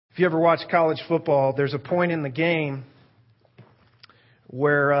If you ever watch college football, there's a point in the game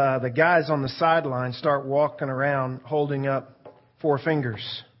where the guys on the sideline start walking around holding up four fingers.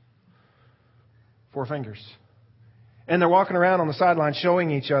 Four fingers. And they're walking around on the sideline showing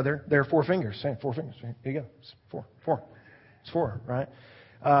each other their four fingers. Saying, four fingers. Here you go. It's four. It's four, right?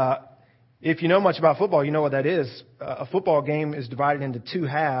 If you know much about football, you know what that is. A football game is divided into two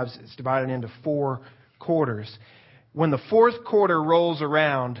halves. It's divided into four quarters. When the fourth quarter rolls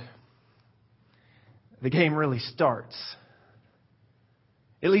around, the game really starts.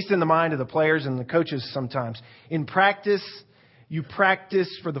 At least in the mind of the players and the coaches sometimes. In practice, you practice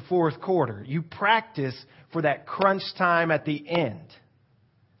for the fourth quarter. You practice for that crunch time at the end.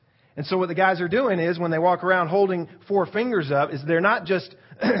 And so what the guys are doing is when they walk around holding four fingers up is they're not just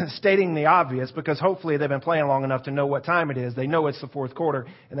stating the obvious, because hopefully they've been playing long enough to know what time it is. They know it's the fourth quarter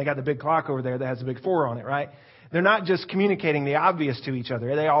and they got the big clock over there that has a big 4 on it, right? They're not just communicating the obvious to each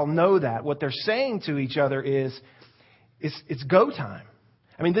other. They all know that. What they're saying to each other is, it's go time.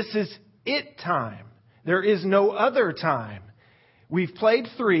 I mean, this is it time. There is no other time. We've played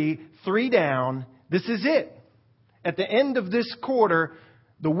three down. This is it. At the end of this quarter,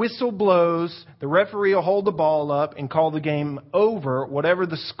 the whistle blows. The referee will hold the ball up and call the game over. Whatever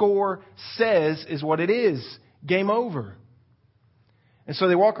the score says is what it is. Game over. And so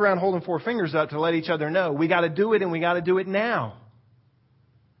they walk around holding four fingers up to let each other know, we got to do it and we got to do it now.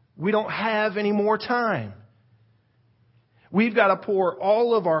 We don't have any more time. We've got to pour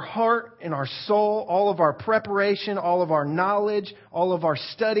all of our heart and our soul, all of our preparation, all of our knowledge, all of our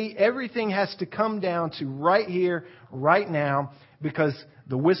study. Everything has to come down to right here, right now, because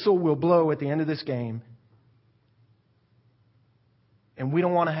the whistle will blow at the end of this game. And we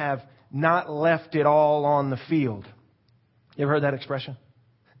don't want to have not left it all on the field. You ever heard that expression?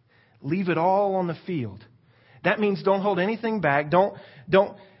 Leave it all on the field. That means don't hold anything back. Don't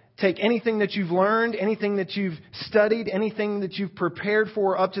take anything that you've learned, anything that you've studied, anything that you've prepared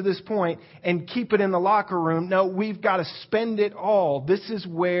for up to this point and keep it in the locker room. No, we've got to spend it all. This is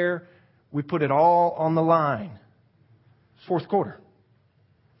where we put it all on the line. Fourth quarter.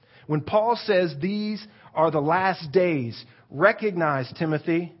 When Paul says these are the last days, recognize,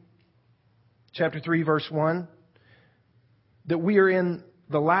 Timothy, chapter 3, verse 1, that we are in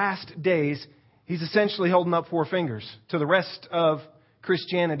the last days. He's essentially holding up four fingers to the rest of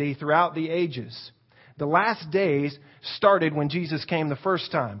Christianity throughout the ages. The last days started when Jesus came the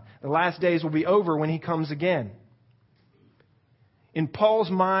first time. The last days will be over when He comes again. In Paul's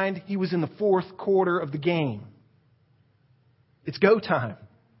mind, he was in the fourth quarter of the game. It's go time.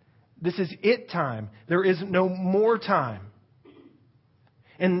 This is it time. There is no more time.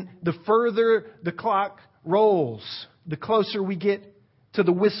 And the further the clock rolls, the closer we get to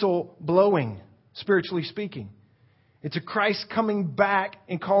the whistle blowing, spiritually speaking. It's a Christ coming back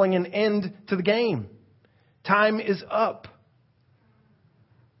and calling an end to the game. Time is up.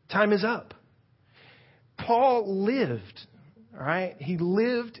 Time is up. Paul lived, all right? He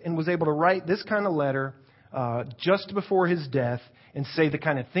lived and was able to write this kind of letter just before his death and say the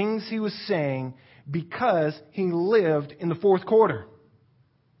kind of things he was saying because he lived in the fourth quarter.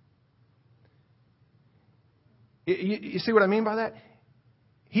 You see what I mean by that?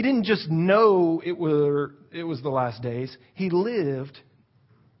 He didn't just know it was the last days. He lived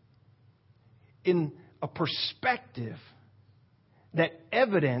in a perspective that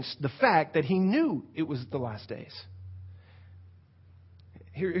evidenced the fact that he knew it was the last days.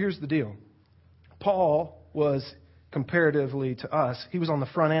 Here's the deal. Paul was, comparatively to us, he was on the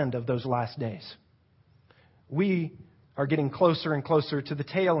front end of those last days. We are getting closer and closer to the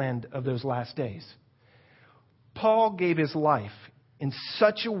tail end of those last days. Paul gave his life in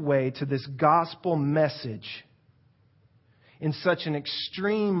such a way to this gospel message, in such an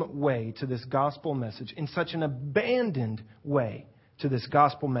extreme way to this gospel message, in such an abandoned way to this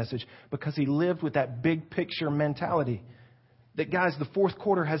gospel message, because he lived with that big picture mentality that, guys, the fourth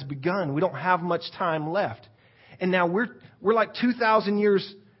quarter has begun. We don't have much time left. And now we're like 2,000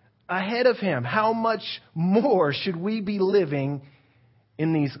 years ahead of him. How much more should we be living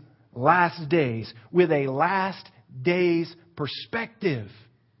in these last days with a last days perspective?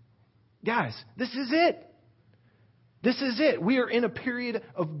 Guys, this is it. This is it. We are in a period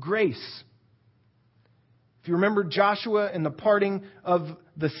of grace. If you remember Joshua and the parting of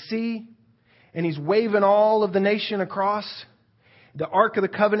the sea, and he's waving all of the nation across, the Ark of the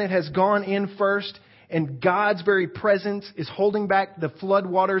Covenant has gone in first, and God's very presence is holding back the flood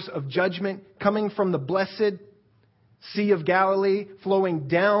waters of judgment coming from the blessed Sea of Galilee, flowing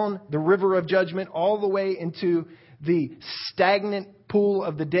down the river of judgment all the way into the stagnant pool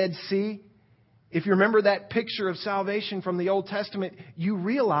of the Dead Sea. If you remember that picture of salvation from the Old Testament, you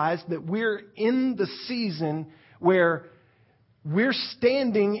realize that we're in the season where we're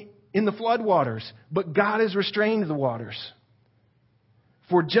standing in the floodwaters, but God has restrained the waters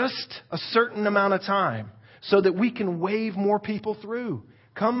for just a certain amount of time so that we can wave more people through.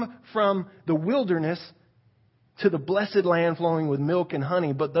 Come from the wilderness to the blessed land flowing with milk and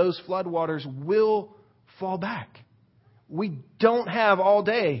honey, but those floodwaters will fall back. We don't have all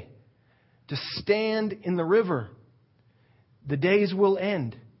day to stand in the river. The days will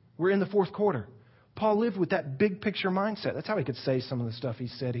end. We're in the fourth quarter. Paul lived with that big picture mindset. That's how he could say some of the stuff he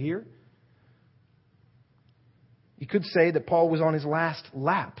said here. You could say that Paul was on his last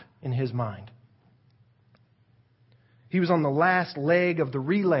lap in his mind. He was on the last leg of the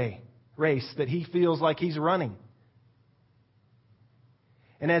relay race that he feels like he's running.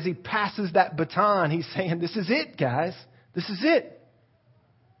 And as he passes that baton, he's saying, this is it, guys. This is it.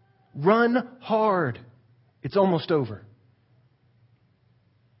 Run hard. It's almost over.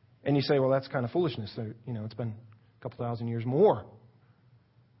 And you say, well, that's kind of foolishness. It's been a couple thousand years more.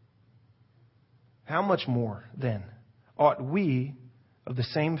 How much more, then, ought we of the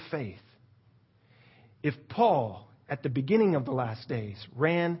same faith? If Paul, at the beginning of the last days,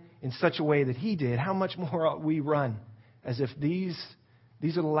 ran in such a way that he did, how much more ought we run as if these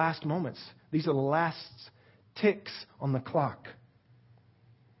are the last moments. These are the last ticks on the clock.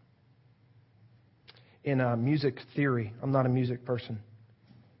 In music theory, I'm not a music person,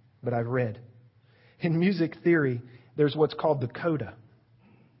 but I've read. In music theory, there's what's called the coda.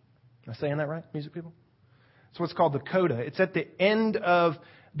 Am I saying that right, music people? It's what's called the coda. It's at the end of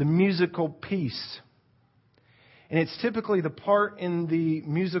the musical piece. And it's typically the part in the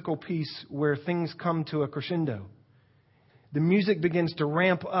musical piece where things come to a crescendo. The music begins to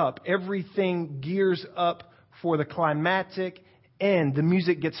ramp up. Everything gears up for the climactic end. The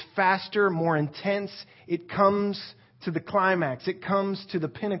music gets faster, more intense. It comes to the climax. It comes to the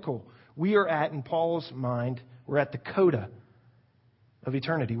pinnacle. We are at, in Paul's mind, we're at the coda of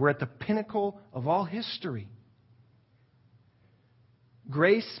eternity. We're at the pinnacle of all history.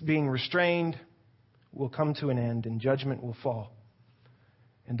 Grace, being restrained, will come to an end and judgment will fall.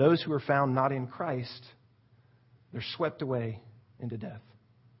 And those who are found not in Christ, they're swept away into death.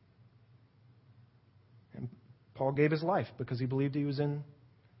 And Paul gave his life because he believed he was in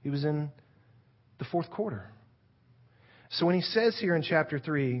the fourth quarter. So when he says here in chapter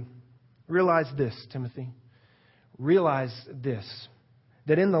 3, realize this, Timothy. Realize this,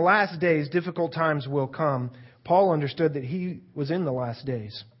 that in the last days difficult times will come. Paul understood that he was in the last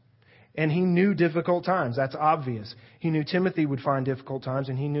days. And he knew difficult times. That's obvious. He knew Timothy would find difficult times,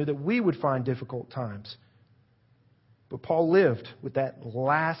 and he knew that we would find difficult times. But Paul lived with that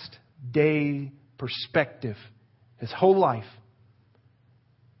last day perspective his whole life.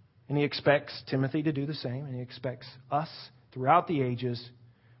 And he expects Timothy to do the same, and he expects us throughout the ages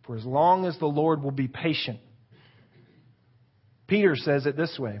for as long as the Lord will be patient. Peter says it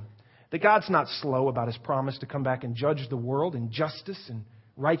this way, that God's not slow about his promise to come back and judge the world in justice and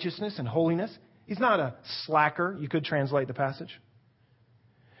righteousness and holiness. He's not a slacker, you could translate the passage.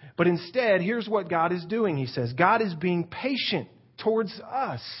 But instead, here's what God is doing, he says. God is being patient towards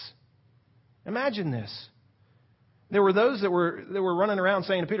us. Imagine this. There were those that were running around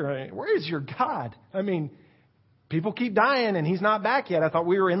saying to Peter, where is your God? I mean, people keep dying and he's not back yet. I thought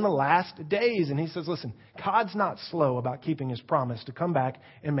we were in the last days. And he says, listen, God's not slow about keeping his promise to come back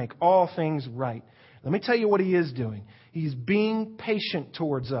and make all things right. Let me tell you what he is doing. He's being patient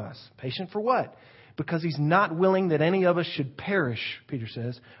towards us. Patient for what? Because he's not willing that any of us should perish, Peter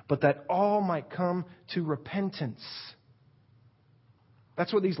says, but that all might come to repentance.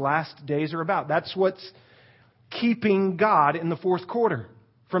 That's what these last days are about. That's what's keeping God in the fourth quarter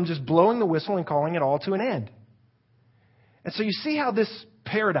from just blowing the whistle and calling it all to an end. And so you see how this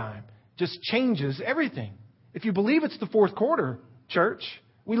paradigm just changes everything. If you believe it's the fourth quarter, church,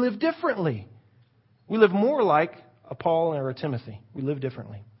 we live differently. We live more like a Paul or a Timothy. We live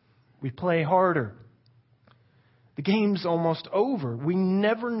differently. We play harder. The game's almost over. We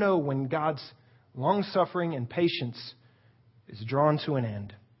never know when God's long-suffering and patience is drawn to an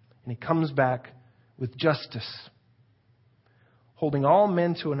end. And he comes back with justice, holding all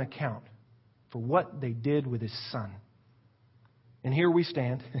men to an account for what they did with his Son. And here we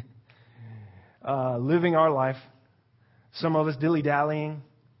stand, living our life, some of us dilly-dallying,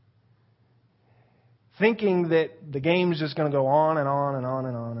 thinking that the game's just going to go on and on and on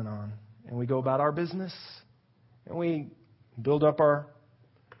and on and on. And we go about our business, and we build up our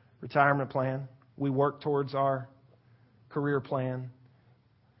retirement plan. We work towards our career plan.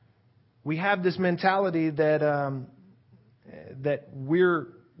 We have this mentality that we're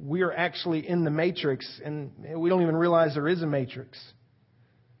we are actually in the matrix, and we don't even realize there is a matrix.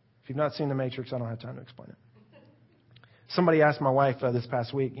 If you've not seen the Matrix, I don't have time to explain it. Somebody asked my wife this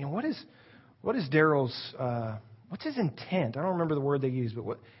past week, what is Daryl's, what's his intent? I don't remember the word they used,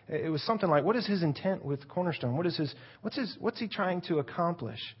 but it was something like, what is his intent with Cornerstone? What's he trying to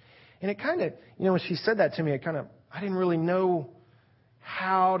accomplish? And it kind of, when she said that to me, I didn't really know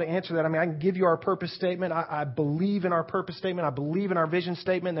how to answer that. I mean, I can give you our purpose statement. I believe in our purpose statement. I believe in our vision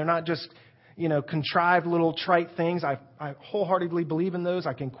statement. They're not just, contrived little trite things. I wholeheartedly believe in those.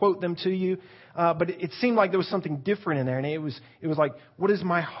 I can quote them to you. But it seemed like there was something different in there. And it was like, what is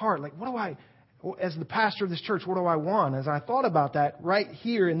my heart? Like, as the pastor of this church, what do I want? As I thought about that right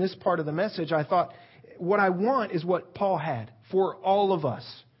here in this part of the message, I thought, what I want is what Paul had for all of us.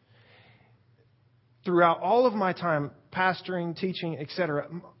 Throughout all of my time pastoring, teaching, etc.,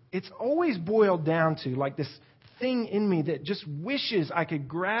 it's always boiled down to like this thing in me that just wishes I could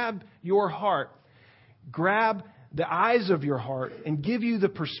grab your heart, grab the eyes of your heart, and give you the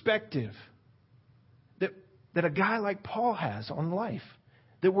perspective that a guy like Paul has on life.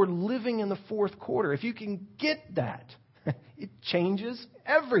 That we're living in the fourth quarter. If you can get that, it changes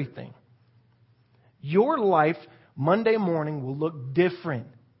everything. Your life Monday morning will look different.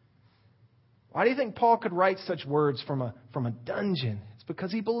 Why do you think Paul could write such words from a dungeon? It's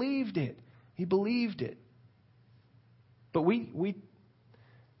because he believed it. He believed it. But we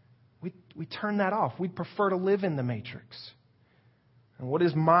turn that off. We prefer to live in the matrix. And what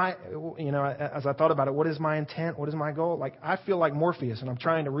is my, as I thought about it, what is my intent? What is my goal? Like, I feel like Morpheus, and I'm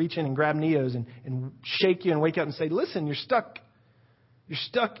trying to reach in and grab Neo's and shake you and wake up and say, listen, you're stuck. You're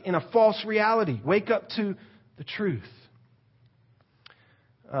stuck in a false reality. Wake up to the truth.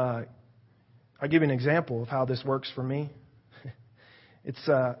 I'll give you an example of how this works for me.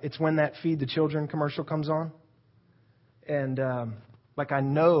 It's when that Feed the Children commercial comes on. And I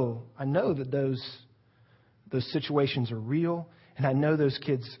know that those situations are real. And I know those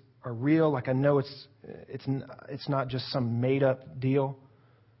kids are real. Like, I know it's not just some made up deal.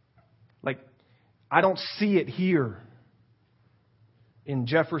 Like, I don't see it here in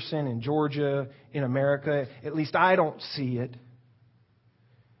Jefferson, in Georgia, in America. At least I don't see it.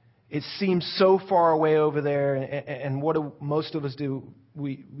 It seems so far away over there. And what do most of us do?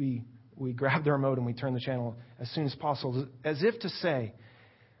 We grab the remote and we turn the channel as soon as possible, as if to say,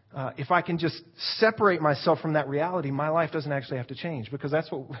 if I can just separate myself from that reality, my life doesn't actually have to change, because that's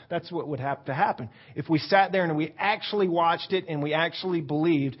what would have to happen. If we sat there and we actually watched it and we actually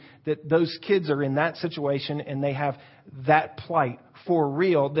believed that those kids are in that situation and they have that plight for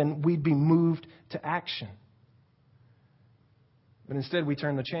real, then we'd be moved to action. But instead we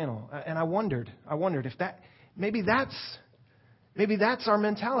turn the channel. And I wondered if maybe that's our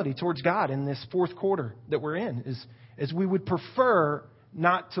mentality towards God in this fourth quarter that we're in, is we would prefer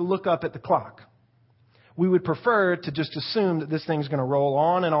not to look up at the clock. We would prefer to just assume that this thing's going to roll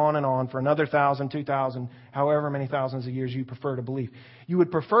on and on and on for another 1,000, 2,000, however many thousands of years you prefer to believe. You would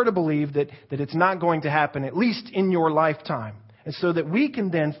prefer to believe that it's not going to happen, at least in your lifetime. And so that we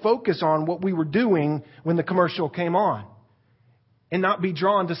can then focus on what we were doing when the commercial came on. And not be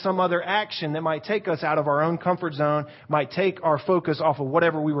drawn to some other action that might take us out of our own comfort zone, might take our focus off of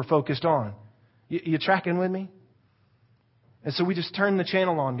whatever we were focused on. You tracking with me? And so we just turn the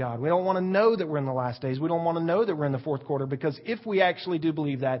channel on God. We don't want to know that we're in the last days. We don't want to know that we're in the fourth quarter, because if we actually do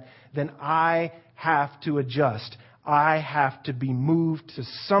believe that, then I have to adjust. I have to be moved to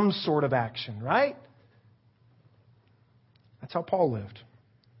some sort of action, right? That's how Paul lived.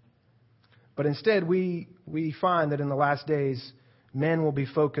 But instead, we find that in the last days, men will be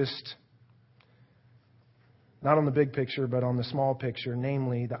focused not on the big picture, but on the small picture,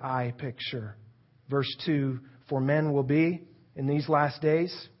 namely the I picture. Verse 2, for men will be, in these last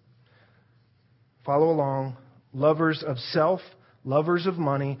days, follow along, lovers of self, lovers of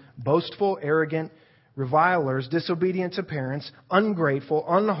money, boastful, arrogant, revilers, disobedient to parents, ungrateful,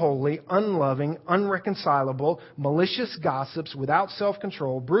 unholy, unloving, unreconcilable, malicious gossips, without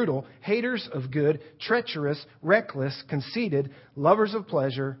self-control, brutal, haters of good, treacherous, reckless, conceited, lovers of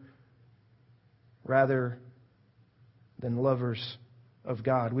pleasure rather than lovers of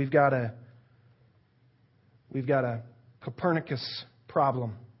God. We've got a Copernicus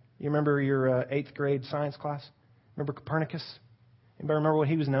problem. You remember your 8th grade science class? Remember Copernicus? Anybody remember what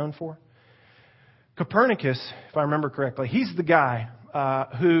he was known for? Copernicus, if I remember correctly, he's the guy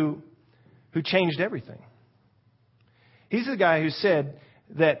who changed everything. He's the guy who said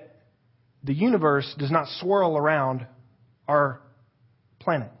that the universe does not swirl around our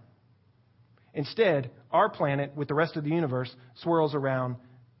planet. Instead, our planet, with the rest of the universe, swirls around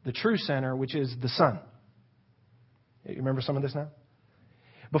the true center, which is the sun. You remember some of this now?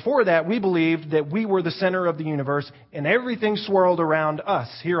 Before that, we believed that we were the center of the universe and everything swirled around us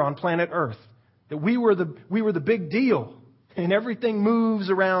here on planet Earth. That we were the big deal and everything moves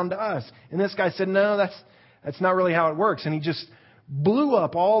around us. And this guy said, no, that's not really how it works. And he just blew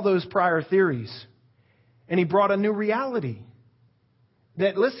up all those prior theories. And he brought a new reality.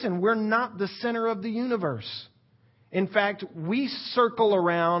 That, listen, we're not the center of the universe. In fact, we circle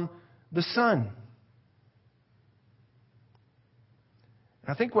around the sun.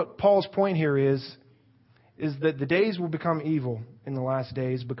 I think what Paul's point here is that the days will become evil in the last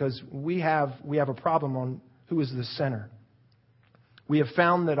days because we have a problem on who is the center. We have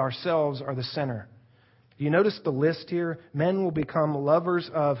found that ourselves are the center. Do you notice the list here? Men will become lovers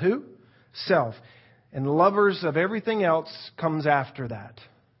of who? Self. And lovers of everything else comes after that.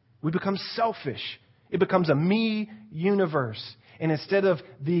 We become selfish. It becomes a me universe. And instead of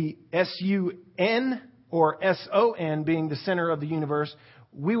the S-U-N or S-O-N being the center of the universe,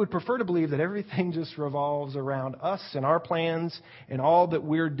 we would prefer to believe that everything just revolves around us and our plans and all that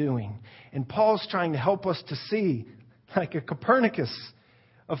we're doing. And Paul's trying to help us to see, like a Copernicus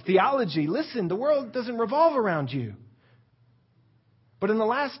of theology, listen, the world doesn't revolve around you. But in the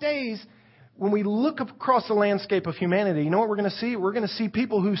last days, when we look across the landscape of humanity, you know what we're going to see? We're going to see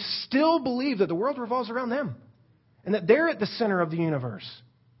people who still believe that the world revolves around them and that they're at the center of the universe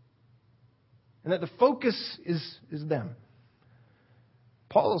and that the focus is them.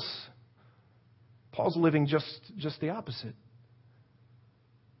 Paul's living just the opposite.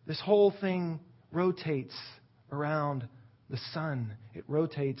 This whole thing rotates around the sun. It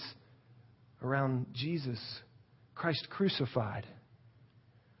rotates around Jesus, Christ crucified.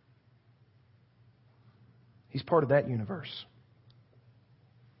 He's part of that universe.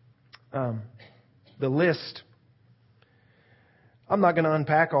 The list, I'm not going to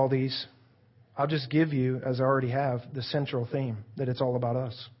unpack all these. I'll just give you, as I already have, the central theme, that it's all about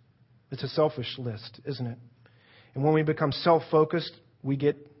us. It's a selfish list, isn't it? And when we become self-focused, we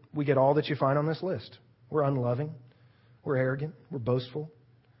get all that you find on this list. We're unloving. We're arrogant. We're boastful.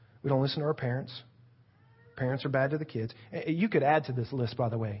 We don't listen to our parents. Parents are bad to the kids. You could add to this list, by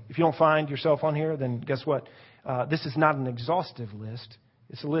the way. If you don't find yourself on here, then guess what? This is not an exhaustive list.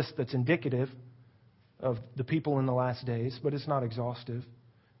 It's a list that's indicative of the people in the last days, but it's not exhaustive.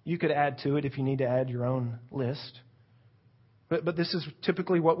 You could add to it if you need to add your own list. But this is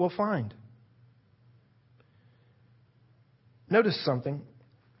typically what we'll find. Notice something.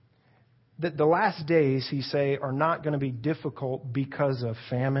 That the last days, he say, are not going to be difficult because of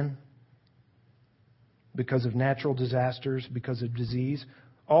famine, because of natural disasters, because of disease.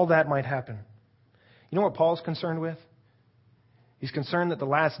 All that might happen. You know what Paul's concerned with? He's concerned that the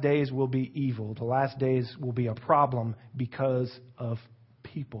last days will be evil. The last days will be a problem because of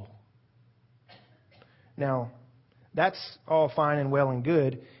people. Now, that's all fine and well and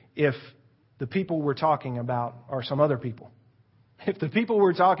good if the people we're talking about are some other people. If the people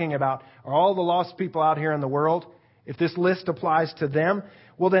we're talking about are all the lost people out here in the world, if this list applies to them,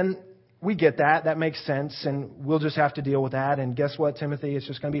 well then we get that. That makes sense, and we'll just have to deal with that. And guess what, Timothy? It's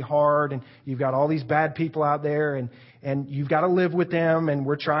just going to be hard, and you've got all these bad people out there, and you've got to live with them, and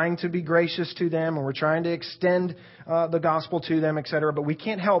we're trying to be gracious to them, and we're trying to extend the gospel to them, etc. But we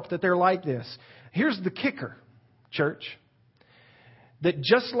can't help that they're like this. Here's the kicker, church. That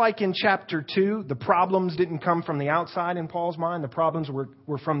just like in chapter 2, the problems didn't come from the outside in Paul's mind. The problems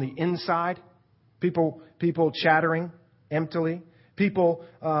were from the inside. People chattering emptily. People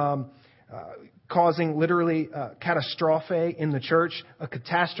causing literally catastrophe in the church, a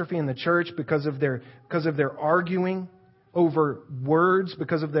catastrophe in the church because of their arguing over words,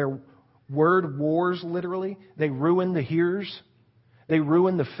 because of their word wars, literally. They ruin the hearers. They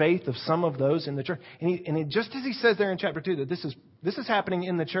ruin the faith of some of those in the church. And just as he says there in chapter 2 that this is happening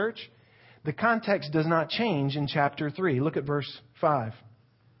in the church, the context does not change in chapter 3. Look at verse 5.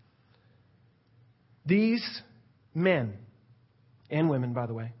 These men, and women, by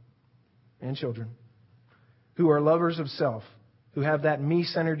the way, and children, who are lovers of self, who have that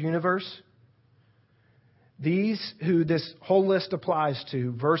me-centered universe, these who this whole list applies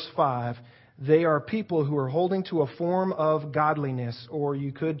to, verse 5, they are people who are holding to a form of godliness, or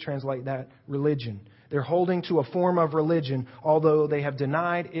you could translate that religion. They're holding to a form of religion, although they have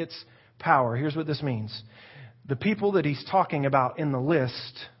denied its power. Here's what this means. The people that he's talking about in the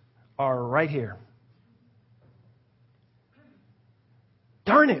list are right here.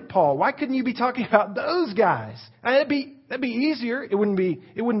 Darn it, Paul, why couldn't you be talking about those guys? That'd be easier. It wouldn't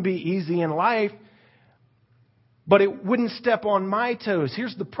be easy in life, but it wouldn't step on my toes.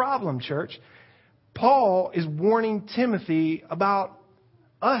 Here's the problem, church. Paul is warning Timothy about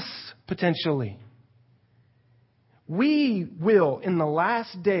us potentially. We will, in the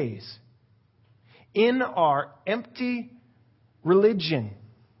last days, in our empty religion,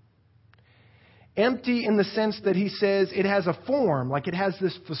 empty in the sense that he says it has a form, like it has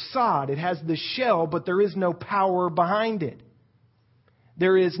this facade, it has this shell, but there is no power behind it.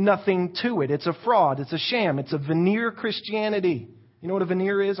 There is nothing to it. It's a fraud. It's a sham. It's a veneer Christianity. You know what a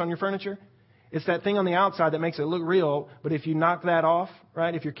veneer is on your furniture? It's that thing on the outside that makes it look real, but if you knock that off,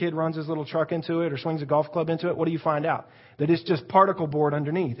 right, if your kid runs his little truck into it or swings a golf club into it, what do you find out? That it's just particle board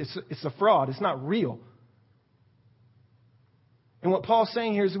underneath. It's a fraud. It's not real. And what Paul's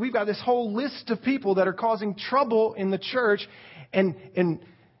saying here is we've got this whole list of people that are causing trouble in the church and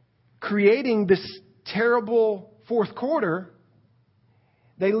creating this terrible fourth quarter.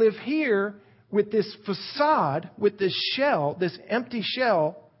 They live here with this facade, with this shell, this empty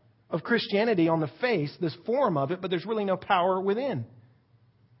shell of Christianity on the face, this form of it, but there's really no power within.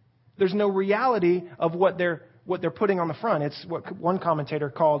 There's no reality of what they're putting on the front. It's what one commentator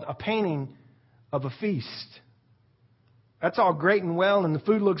called a painting of a feast. That's all great and well, and the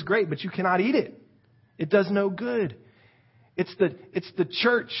food looks great, but you cannot eat it. It does no good. It's the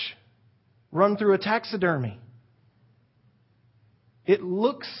church run through a taxidermy. It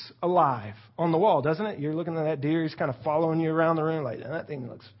looks alive on the wall, doesn't it? You're looking at that deer, he's kind of following you around the room like, that thing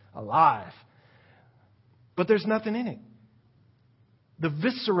looks alive. But there's nothing in it. The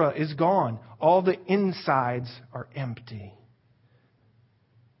viscera is gone. All the insides are empty.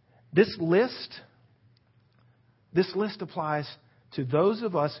 This list applies to those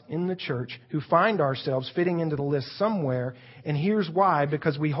of us in the church who find ourselves fitting into the list somewhere. And here's why.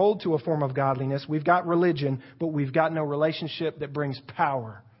 Because we hold to a form of godliness. We've got religion, but we've got no relationship that brings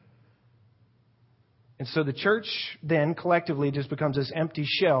power. And so the church then collectively just becomes this empty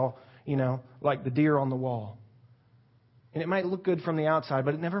shell, like the deer on the wall. And it might look good from the outside,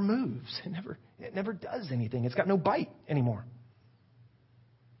 but it never moves. It never does anything. It's got no bite anymore.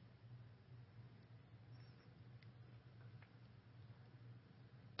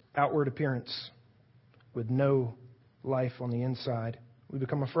 Outward appearance with no life on the inside, we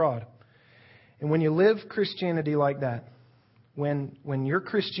become a fraud. And when you live Christianity like that, when your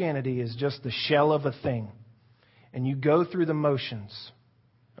Christianity is just the shell of a thing, and you go through the motions,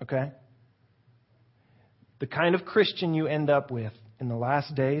 okay? The kind of Christian you end up with in the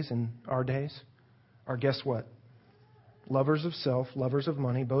last days, in our days, are guess what? Lovers of self, lovers of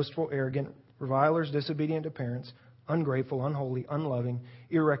money, boastful, arrogant, revilers, disobedient to parents, ungrateful, unholy, unloving,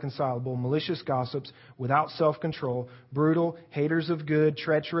 irreconcilable, malicious gossips, without self-control, brutal, haters of good,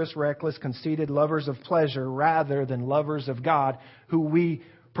 treacherous, reckless, conceited, lovers of pleasure rather than lovers of God, who we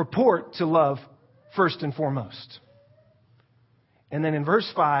purport to love first and foremost. And then in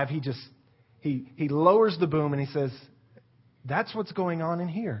verse 5, he lowers the boom and he says, that's what's going on in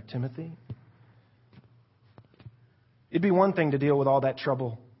here, Timothy. It'd be one thing to deal with all that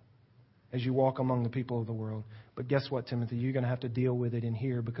trouble as you walk among the people of the world. But guess what, Timothy? You're going to have to deal with it in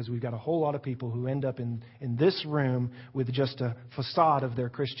here because we've got a whole lot of people who end up in this room with just a facade of their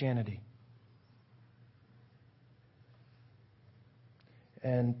Christianity.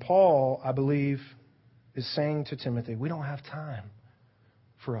 And Paul, I believe, is saying to Timothy, we don't have time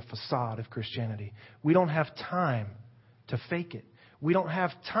for a facade of Christianity. We don't have time to fake it. We don't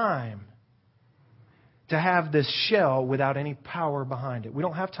have time to have this shell without any power behind it. We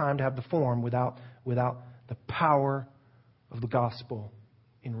don't have time to have the form without the power of the gospel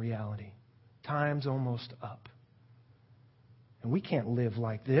in reality. Time's almost up. And we can't live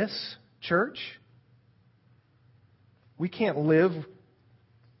like this, church. We can't live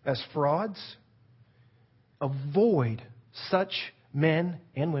as frauds. Avoid such men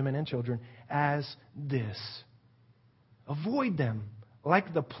and women and children as this. Avoid them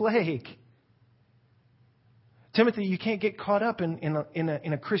like the plague. Timothy, you can't get caught up in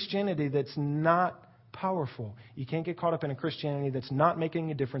a Christianity that's not powerful. You can't get caught up in a Christianity that's not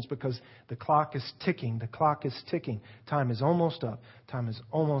making a difference because the clock is ticking. The clock is ticking. Time is almost up. Time is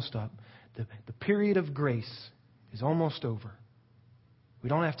almost up. The period of grace is almost over. We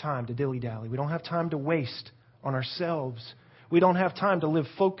don't have time to dilly-dally. We don't have time to waste on ourselves. We don't have time to live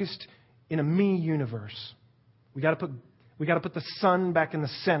focused in a me universe. We got to put the sun back in the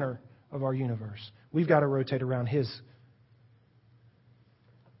center of our universe. We've got to rotate around His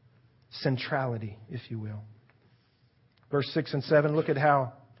centrality, if you will. Verse 6 and 7, look at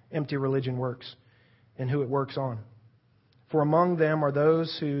how empty religion works and who it works on. For among them are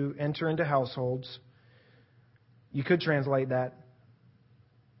those who enter into households. You could translate that.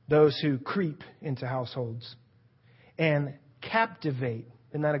 Those who creep into households and captivate.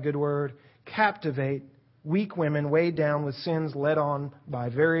 Isn't that a good word? Captivate weak women weighed down with sins led on by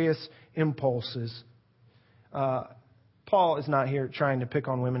various impulses. Paul is not here trying to pick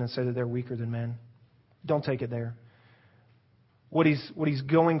on women and say that they're weaker than men. Don't take it there. What he's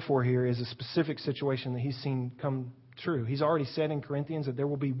going for here is a specific situation that he's seen come true. He's already said in Corinthians that there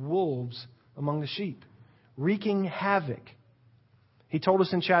will be wolves among the sheep, wreaking havoc. He told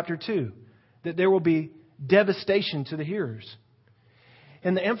us in chapter 2 that there will be devastation to the hearers.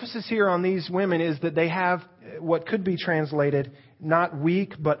 And the emphasis here on these women is that they have what could be translated not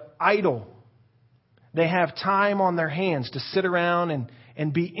weak, but idle. They have time on their hands to sit around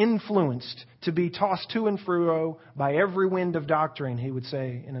and be influenced, to be tossed to and fro by every wind of doctrine, he would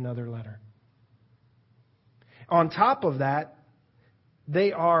say in another letter. On top of that,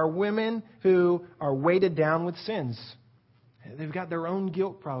 they are women who are weighted down with sins. They've got their own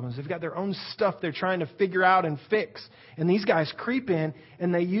guilt problems. They've got their own stuff they're trying to figure out and fix. And these guys creep in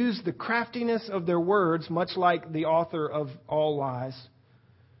and they use the craftiness of their words, much like the author of all lies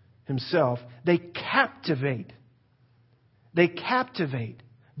himself. They captivate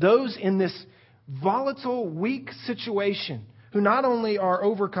those in this volatile, weak situation who not only are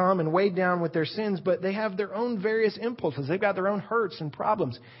overcome and weighed down with their sins, but they have their own various impulses. They've got their own hurts and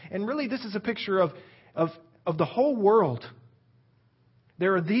problems. And really, this is a picture of the whole world.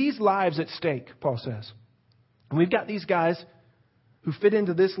 There are these lives at stake, Paul says. And we've got these guys who fit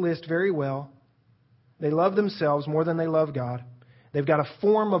into this list very well. They love themselves more than they love God. They've got a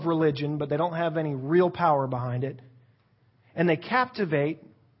form of religion, but they don't have any real power behind it. And they captivate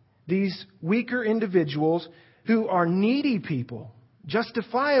these weaker individuals who are needy people,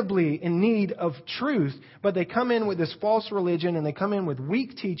 justifiably in need of truth, but they come in with this false religion and they come in with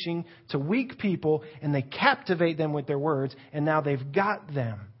weak teaching to weak people and they captivate them with their words, and now they've got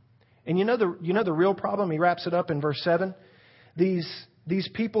them. And you know the real problem? He wraps it up in verse 7. These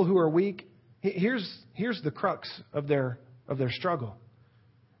people who are weak, here's the crux of their struggle.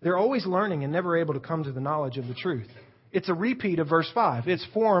 They're always learning and never able to come to the knowledge of the truth. It's a repeat of verse 5. It's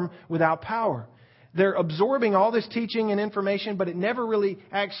form without power. They're absorbing all this teaching and information, but it never really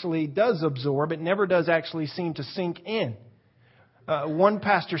actually does absorb. It never does actually seem to sink in. One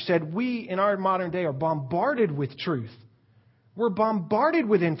pastor said, we in our modern day are bombarded with truth. We're bombarded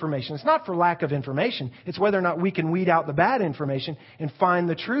with information. It's not for lack of information. It's whether or not we can weed out the bad information and find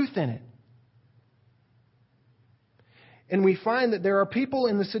the truth in it. And we find that there are people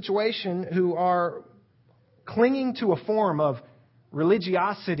in the situation who are clinging to a form of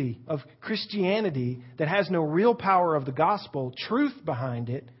religiosity, of Christianity that has no real power of the gospel, truth behind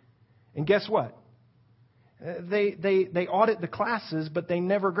it. And guess what? They audit the classes, but they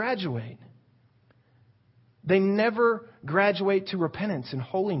never graduate. They never graduate to repentance and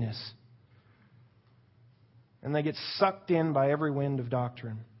holiness. And they get sucked in by every wind of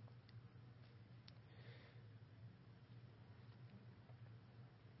doctrine.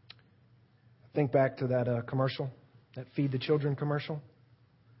 Think back to that commercial, that Feed the Children commercial.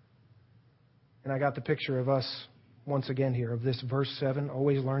 And I got the picture of us once again here, of this verse 7,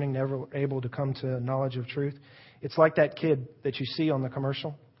 always learning, never able to come to knowledge of truth. It's like that kid that you see on the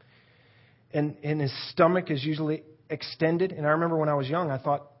commercial. And his stomach is usually extended. And I remember when I was young, I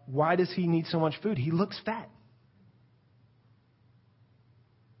thought, why does he need so much food? He looks fat.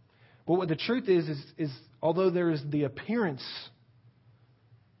 But what the truth is although there is the appearance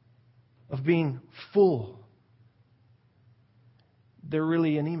of being full, they're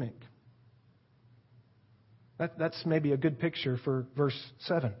really anemic. That's maybe a good picture for verse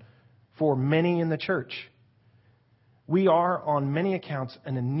 7. For many in the church, we are on many accounts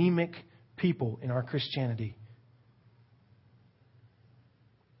an anemic people in our Christianity.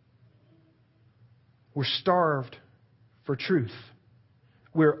 We're starved for truth.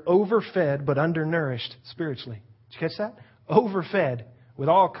 We're overfed but undernourished spiritually. Did you catch that? Overfed with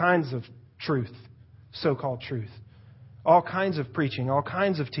all kinds of truth, so-called truth. All kinds of preaching, all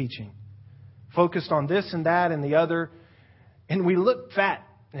kinds of teaching. Focused on this and that and the other. And we look fat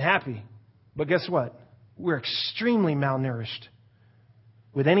and happy. But guess what? We're extremely malnourished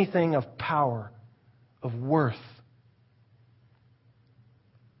with anything of power, of worth.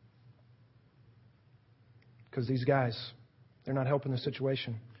 Because these guys, they're not helping the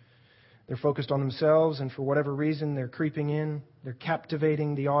situation. They're focused on themselves, and for whatever reason, they're creeping in. They're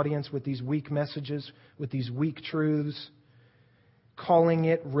captivating the audience with these weak messages, with these weak truths, calling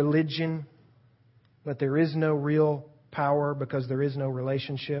it religion. But there is no real power because there is no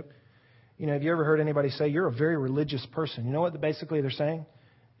relationship. You know, have you ever heard anybody say, you're a very religious person? You know what basically they're saying?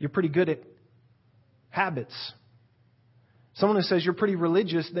 You're pretty good at habits. Someone who says you're pretty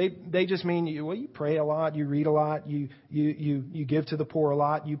religious, they just mean, you pray a lot, you read a lot, you give to the poor a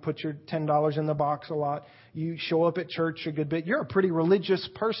lot, you put your $10 in the box a lot, you show up at church a good bit. You're a pretty religious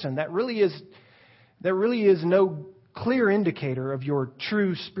person. That really is no clear indicator of your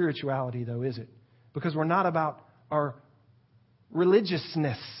true spirituality, though, is it? Because we're not about our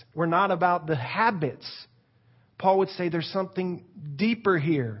religiousness. We're not about the habits. Paul would say there's something deeper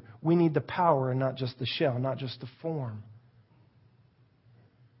here. We need the power and not just the shell, not just the form.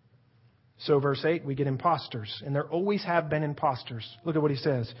 So verse 8, we get imposters. And there always have been imposters. Look at what he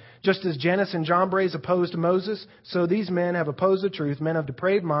says. Just as Jannes and Jambres opposed Moses, so these men have opposed the truth, men of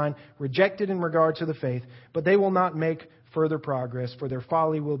depraved mind, rejected in regard to the faith. But they will not make further progress, for their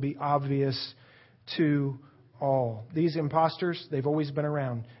folly will be obvious to all. These imposters, they've always been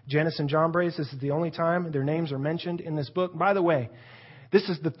around. Jannes and Jambres, this is the only time their names are mentioned in this book. By the way, this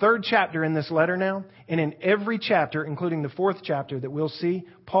is the third chapter in this letter now. And in every chapter, including the fourth chapter that we'll see,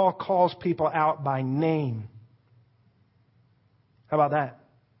 Paul calls people out by name. How about that?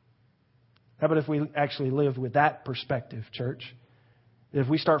 How about if we actually lived with that perspective, church? If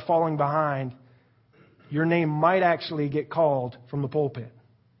we start falling behind, your name might actually get called from the pulpit.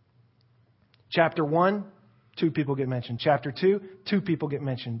 Chapter 1, 2 people get mentioned. Chapter 2, 2 people get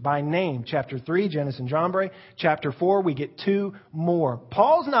mentioned by name. Chapter 3, Jannes and Jambres. Chapter 4, we get 2 more.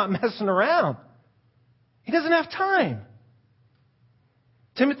 Paul's not messing around. He doesn't have time.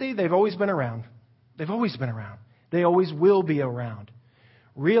 Timothy, they've always been around. They've always been around. They always will be around.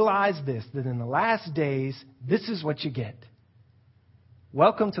 Realize this, that in the last days, this is what you get.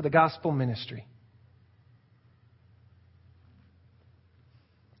 Welcome to the gospel ministry.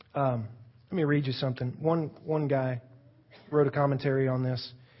 Let me read you something. One guy wrote a commentary on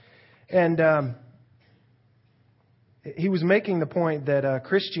this. And he was making the point that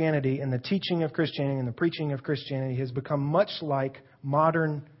Christianity and the teaching of Christianity and the preaching of Christianity has become much like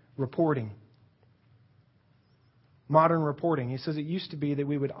modern reporting. Modern reporting. He says it used to be that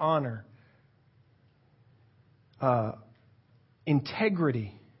we would honor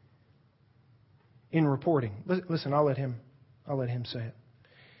integrity in reporting. Listen, I'll let him say it.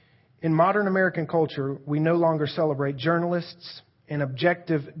 In modern American culture, we no longer celebrate journalists and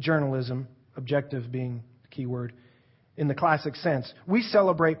objective journalism, objective being the key word, in the classic sense. We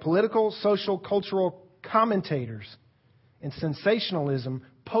celebrate political, social, cultural commentators and sensationalism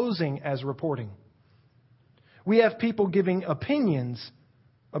posing as reporting. We have people giving opinions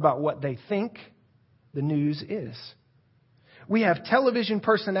about what they think the news is. We have television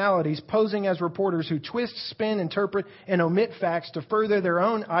personalities posing as reporters who twist, spin, interpret, and omit facts to further their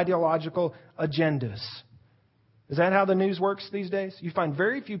own ideological agendas. Is that how the news works these days? You find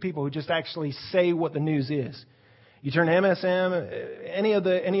very few people who just actually say what the news is. You turn to MSM, any of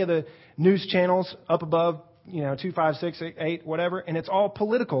the news channels up above, 2, 5, 6, 8, whatever, and it's all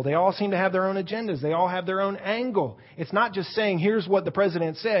political. They all seem to have their own agendas. They all have their own angle. It's not just saying, here's what the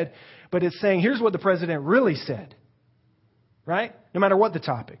president said, but it's saying, here's what the president really said. Right? No matter what the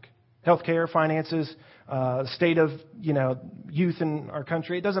topic. Healthcare, finances, state of, youth in our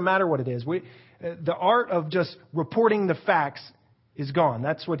country. It doesn't matter what it is. The art of just reporting the facts is gone.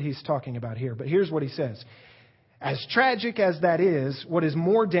 That's what he's talking about here. But here's what he says. As tragic as that is, what is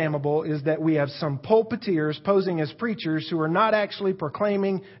more damnable is that we have some pulpiteers posing as preachers who are not actually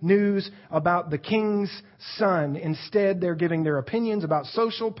proclaiming news about the King's Son. Instead, they're giving their opinions about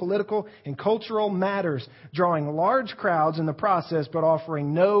social, political, and cultural matters, drawing large crowds in the process, but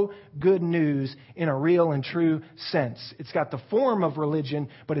offering no good news in a real and true sense. It's got the form of religion,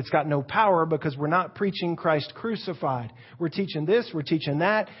 but it's got no power because we're not preaching Christ crucified. We're teaching this, we're teaching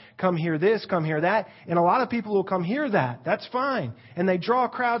that, come hear this, come hear that, and a lot of people will come hear that. That's fine. And they draw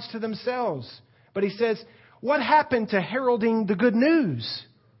crowds to themselves. But he says, what happened to heralding the good news?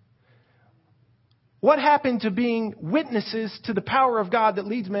 What happened to being witnesses to the power of God that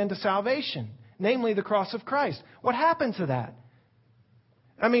leads men to salvation? Namely, the cross of Christ. What happened to that?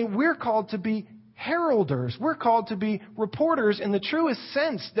 I mean, we're called to be heralders. We're called to be reporters in the truest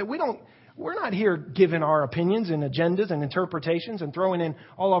sense that we're not here giving our opinions and agendas and interpretations and throwing in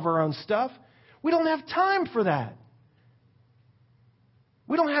all of our own stuff. We don't have time for that.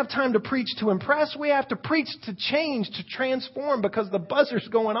 We don't have time to preach to impress. We have to preach to change, to transform, because the buzzer's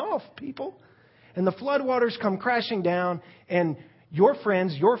going off, people. And the floodwaters come crashing down, and your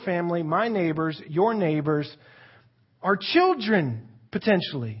friends, your family, my neighbors, your neighbors, our children,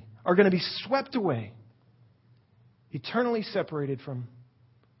 potentially, are going to be swept away, eternally separated from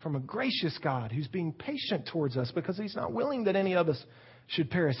a gracious God who's being patient towards us because He's not willing that any of us should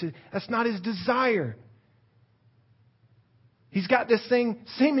perish. That's not His desire. He's got this thing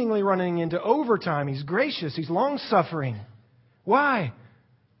seemingly running into overtime. He's gracious. He's long-suffering. Why?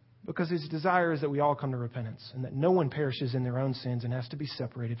 Because His desire is that we all come to repentance and that no one perishes in their own sins and has to be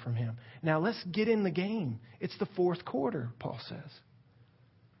separated from Him. Now let's get in the game. It's the fourth quarter, Paul says.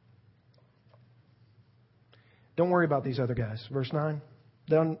 Don't worry about these other guys. Verse 9.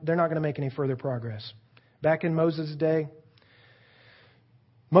 They're not going to make any further progress. Back in Moses' day,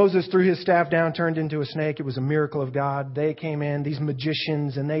 Moses threw his staff down, turned into a snake. It was a miracle of God. They came in, these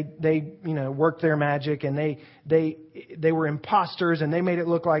magicians, and they worked their magic, and they were imposters, and they made it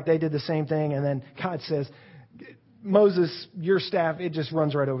look like they did the same thing. And then God says, Moses, your staff, it just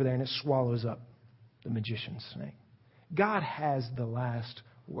runs right over there and it swallows up the magician's snake. God has the last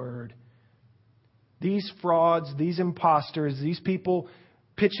word. These frauds, these imposters, these people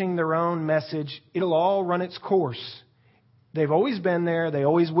pitching their own message, it'll all run its course. They've always been there. They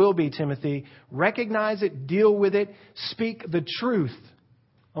always will be, Timothy. Recognize it. Deal with it. Speak the truth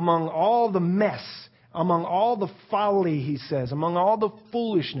among all the mess, among all the folly, he says, among all the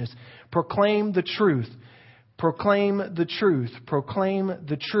foolishness. Proclaim the truth. Proclaim the truth. Proclaim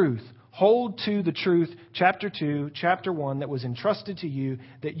the truth. Hold to the truth, chapter 2, chapter 1, that was entrusted to you,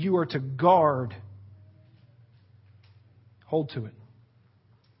 that you are to guard. Hold to it.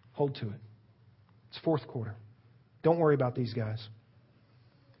 Hold to it. It's fourth quarter. Don't worry about these guys.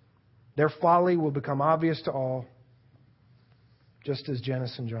 Their folly will become obvious to all, just as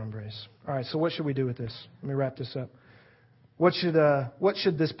Jannes and Jambres. All right, so what should we do with this? Let me wrap this up. What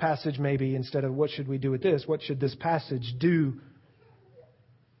should this passage maybe, instead of what should we do with this, what should this passage do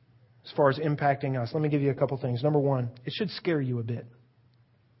as far as impacting us? Let me give you a couple things. Number one, it should scare you a bit.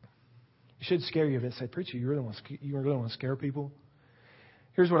 It should scare you a bit. Say, preacher, you really want to scare people?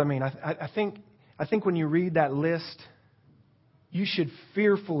 Here's what I mean. I think when you read that list, you should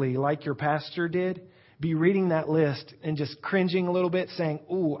fearfully, like your pastor did, be reading that list and just cringing a little bit, saying,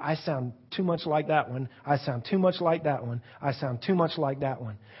 ooh, I sound too much like that one. I sound too much like that one. I sound too much like that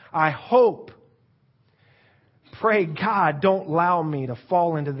one. I hope, pray God, don't allow me to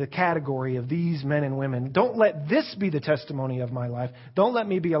fall into the category of these men and women. Don't let this be the testimony of my life. Don't let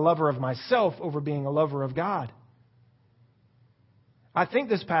me be a lover of myself over being a lover of God. I think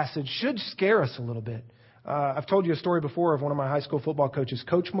this passage should scare us a little bit. I've told you a story before of one of my high school football coaches,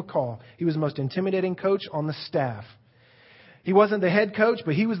 Coach McCall. He was the most intimidating coach on the staff. He wasn't the head coach,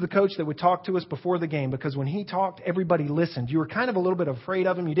 but he was the coach that would talk to us before the game, because when he talked, everybody listened. You were kind of a little bit afraid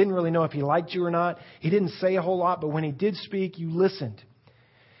of him. You didn't really know if he liked you or not. He didn't say a whole lot, but when he did speak, you listened.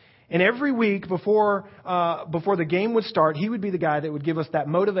 And every week before the game would start, he would be the guy that would give us that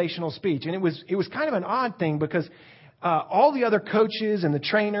motivational speech. And it was kind of an odd thing, because all the other coaches and the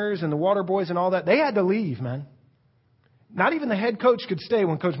trainers and the water boys and all that, they had to leave, man. Not even the head coach could stay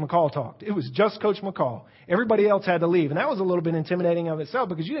when Coach McCall talked. It was just Coach McCall. Everybody else had to leave. And that was a little bit intimidating of itself,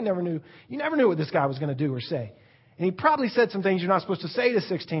 because you never knew what this guy was going to do or say. And he probably said some things you're not supposed to say to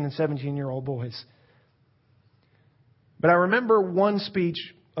 16 and 17-year-old boys. But I remember one speech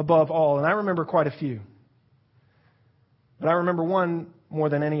above all, and I remember quite a few. But I remember one more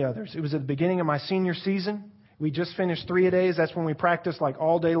than any others. It was at the beginning of my senior season. We just finished 3-a-days. That's when we practiced like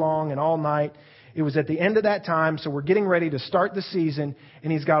all day long and all night. It was at the end of that time, so we're getting ready to start the season,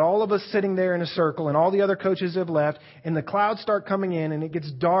 and he's got all of us sitting there in a circle, and all the other coaches have left, and the clouds start coming in, and it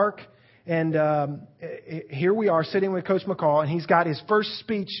gets dark, and here we are sitting with Coach McCall, and he's got his first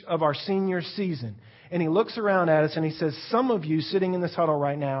speech of our senior season. And he looks around at us, and he says, some of you sitting in this huddle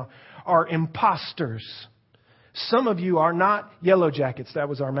right now are imposters. Some of you are not Yellow Jackets. That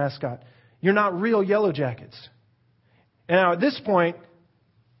was our mascot. You're not real Yellow Jackets. And now at this point,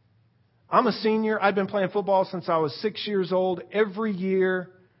 I'm a senior. I'd been playing football since I was 6 years old. Every year,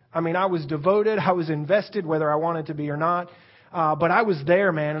 I was devoted. I was invested, whether I wanted to be or not. But I was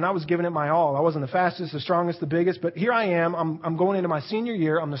there, man, and I was giving it my all. I wasn't the fastest, the strongest, the biggest. But here I am. I'm going into my senior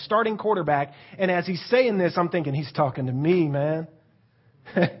year. I'm the starting quarterback. And as he's saying this, I'm thinking, he's talking to me, man.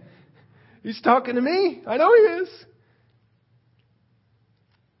 He's talking to me. I know he is.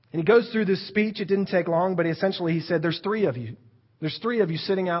 And he goes through this speech. It didn't take long, but essentially he said, there's 3 of you. There's 3 of you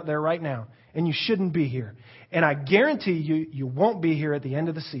sitting out there right now, and you shouldn't be here. And I guarantee you won't be here at the end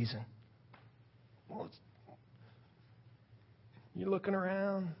of the season. Well, you're looking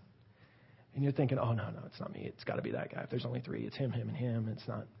around, and you're thinking, oh, no, it's not me. It's got to be that guy. If there's only 3, it's him, and him. It's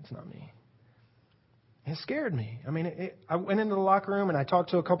not me. And it scared me. I went into the locker room, and I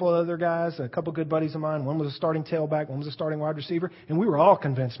talked to a couple of other guys, a couple good buddies of mine. One was a starting tailback, one was a starting wide receiver, and we were all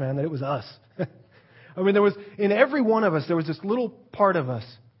convinced, man, that it was us. There was, in every one of us, there was this little part of us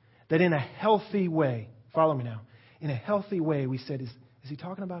that in a healthy way, follow me now, in a healthy way, we said, is he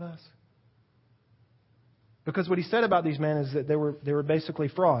talking about us? Because what he said about these men is that they were basically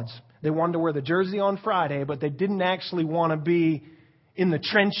frauds. They wanted to wear the jersey on Friday, but they didn't actually want to be in the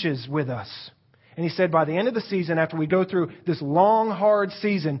trenches with us. And he said by the end of the season, after we go through this long, hard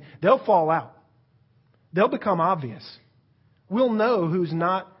season, they'll fall out. They'll become obvious. We'll know who's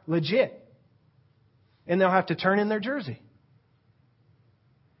not legit. And they'll have to turn in their jersey.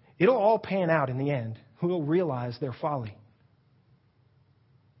 It'll all pan out in the end. We'll realize their folly.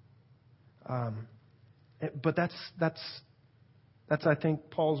 But that's I think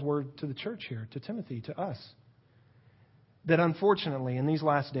Paul's word to the church here, to Timothy, to us. That unfortunately, in these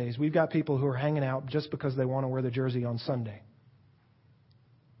last days, we've got people who are hanging out just because they want to wear the jersey on Sunday.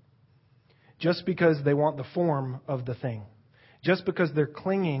 Just because they want the form of the thing. Just because they're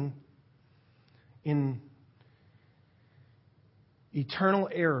clinging in eternal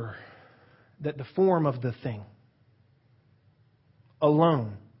error that the form of the thing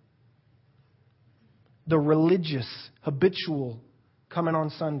alone, the religious, habitual, coming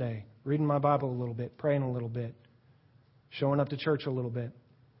on Sunday, reading my Bible a little bit, praying a little bit, showing up to church a little bit,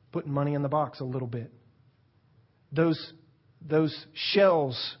 putting money in the box a little bit. Those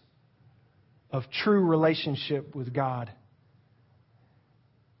shells of true relationship with God,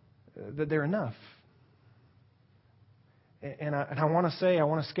 that they're enough. And I want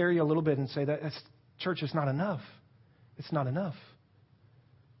to scare you a little bit and say that church is not enough. It's not enough.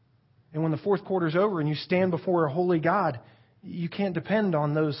 And when the fourth quarter's over and you stand before a holy God, you can't depend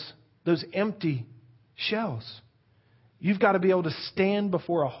on those empty shells. You've got to be able to stand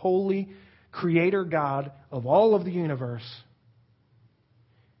before a holy Creator God of all of the universe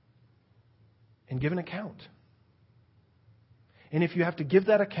and give an account. And if you have to give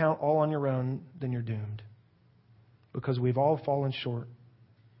that account all on your own, then you're doomed. Because we've all fallen short.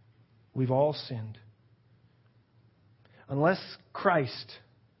 We've all sinned. Unless Christ,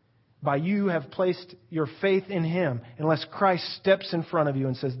 by you have placed your faith in Him, unless Christ steps in front of you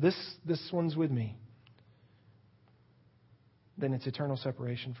and says, this one's with me, then it's eternal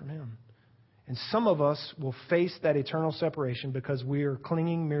separation from Him. And some of us will face that eternal separation because we are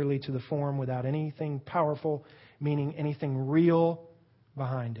clinging merely to the form without anything powerful, meaning anything real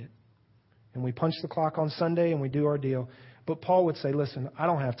behind it. And we punch the clock on Sunday and we do our deal. But Paul would say, listen, I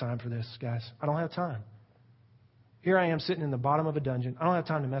don't have time for this, guys. I don't have time. Here I am sitting in the bottom of a dungeon. I don't have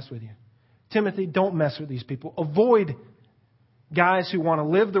time to mess with you. Timothy, don't mess with these people. Avoid guys who want to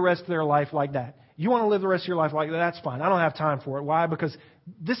live the rest of their life like that. You want to live the rest of your life like that, that's fine. I don't have time for it. Why? Because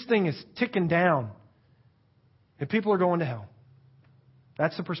this thing is ticking down. And people are going to hell.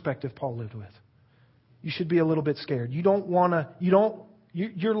 That's the perspective Paul lived with. You should be a little bit scared. Your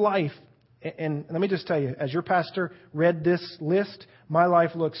life, and let me just tell you, as your pastor read this list, my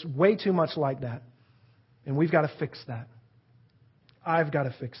life looks way too much like that. And we've got to fix that. I've got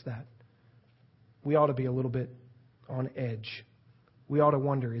to fix that. We ought to be a little bit on edge. We ought to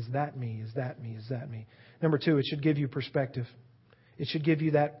wonder, is that me? Is that me? Is that me? Number two, it should give you perspective. It should give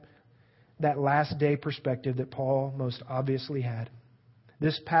you that last day perspective that Paul most obviously had.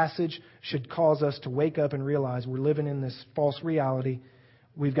 This passage should cause us to wake up and realize we're living in this false reality.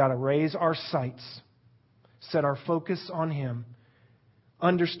 We've got to raise our sights, set our focus on Him,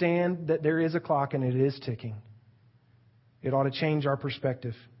 understand that there is a clock and it is ticking. It ought to change our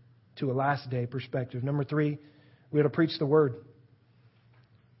perspective to a last day perspective. Number three, we ought to preach the Word.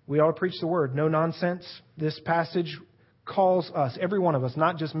 We ought to preach the Word. No nonsense. This passage calls us, every one of us,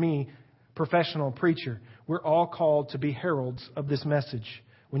 not just me, professional preacher. We're all called to be heralds of this message.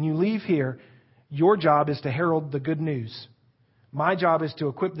 When you leave here, your job is to herald the good news. My job is to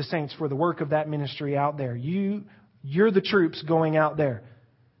equip the saints for the work of that ministry out there. You're the troops going out there.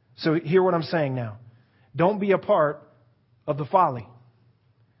 So hear what I'm saying now. Don't be a part of the folly.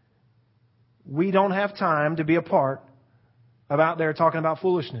 We don't have time to be a part of out there talking about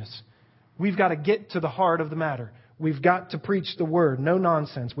foolishness. We've got to get to the heart of the matter. We've got to preach the Word. No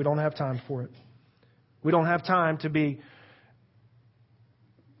nonsense. We don't have time for it. We don't have time to be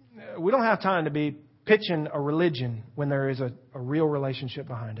pitching a religion when there is a real relationship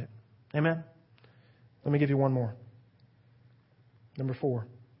behind it. Amen? Let me give you one more. Number 4.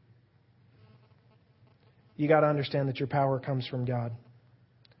 You got to understand that your power comes from God.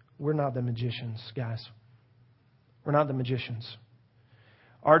 We're not the magicians, guys. We're not the magicians.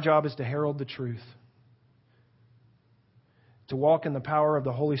 Our job is to herald the truth. To walk in the power of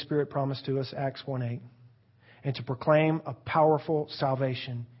the Holy Spirit promised to us, Acts 1:8. And to proclaim a powerful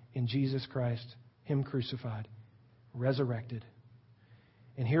salvation in Jesus Christ, Him crucified, resurrected.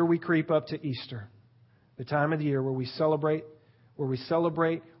 And here we creep up to Easter, the time of the year where we celebrate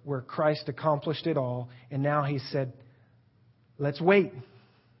where Christ accomplished it all. And now He said, let's wait.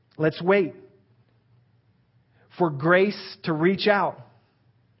 Let's wait for grace to reach out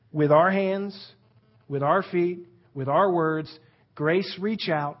with our hands, with our feet, with our words. Grace, reach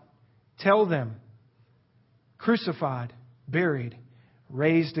out. Tell them, crucified, buried,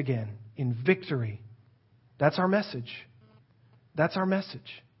 raised again in victory. That's our message. That's our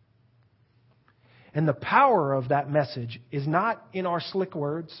message. And the power of that message is not in our slick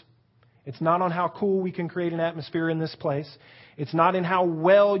words. It's not on how cool we can create an atmosphere in this place. It's not in how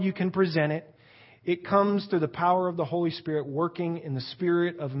well you can present it. It comes through the power of the Holy Spirit working in the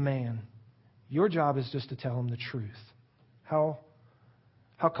spirit of man. Your job is just to tell them the truth. How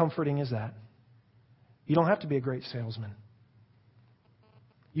comforting is that? You don't have to be a great salesman.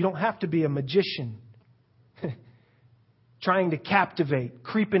 You don't have to be a magician trying to captivate,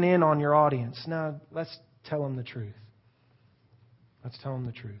 creeping in on your audience. Now, let's tell them the truth. Let's tell them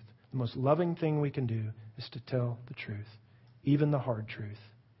the truth. The most loving thing we can do is to tell the truth, even the hard truth.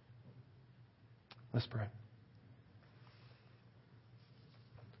 Let's pray.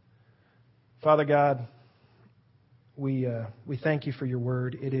 Father God, we thank you for your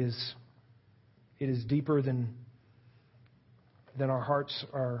word. It is deeper than our hearts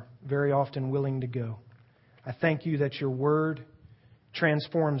are very often willing to go. I thank you that your word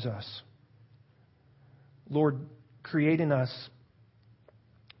transforms us. Lord, create in us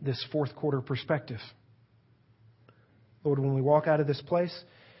this fourth quarter perspective. Lord, when we walk out of this place,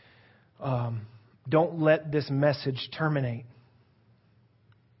 don't let this message terminate.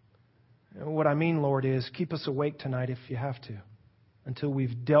 What I mean, Lord, is keep us awake tonight if you have to, until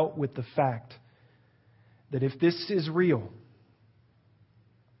we've dealt with the fact that if this is real,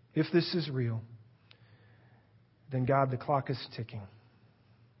 then God, the clock is ticking.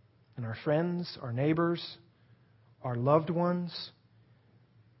 And our friends, our neighbors, our loved ones,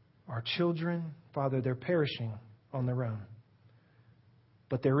 our children, Father, they're perishing on their own.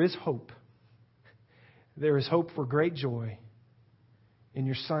 But there is hope. There is hope for great joy in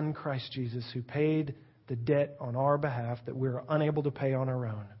your Son, Christ Jesus, who paid the debt on our behalf that we're unable to pay on our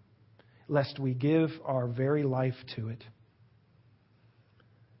own, lest we give our very life to it.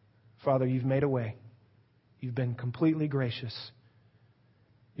 Father, you've made a way. You've been completely gracious.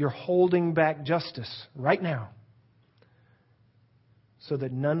 You're holding back justice right now so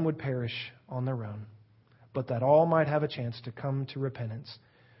that none would perish on their own, but that all might have a chance to come to repentance.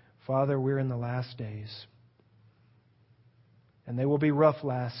 Father, we're in the last days. And they will be rough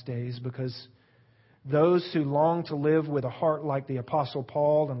last days, because those who long to live with a heart like the Apostle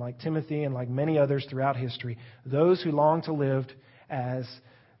Paul and like Timothy and like many others throughout history, those who long to live as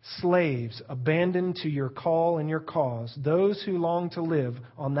slaves abandoned to your call and your cause, those who long to live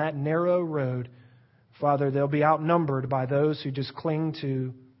on that narrow road, Father, they'll be outnumbered by those who just cling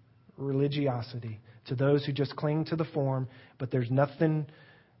to religiosity, to those who just cling to the form, but there's nothing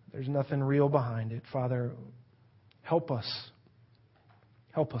real behind it. Father, help us.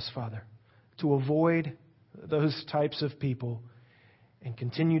 Help us, Father, to avoid those types of people and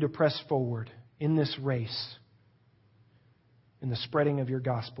continue to press forward in this race, in the spreading of your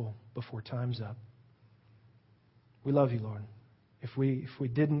gospel before time's up. We love you, Lord. If we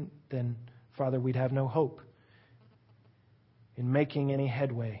didn't, then, Father, we'd have no hope in making any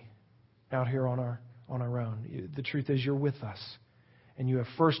headway out here on our own. The truth is, you're with us, and you have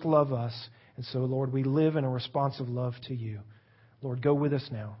first loved us. And so, Lord, we live in a responsive love to you. Lord, go with us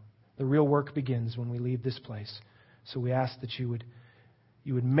now. The real work begins when we leave this place. So we ask that you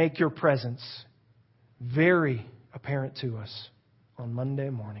would make your presence very apparent to us on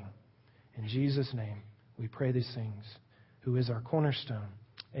Monday morning. In Jesus' name, we pray these things, who is our cornerstone.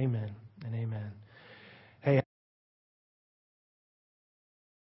 Amen and amen.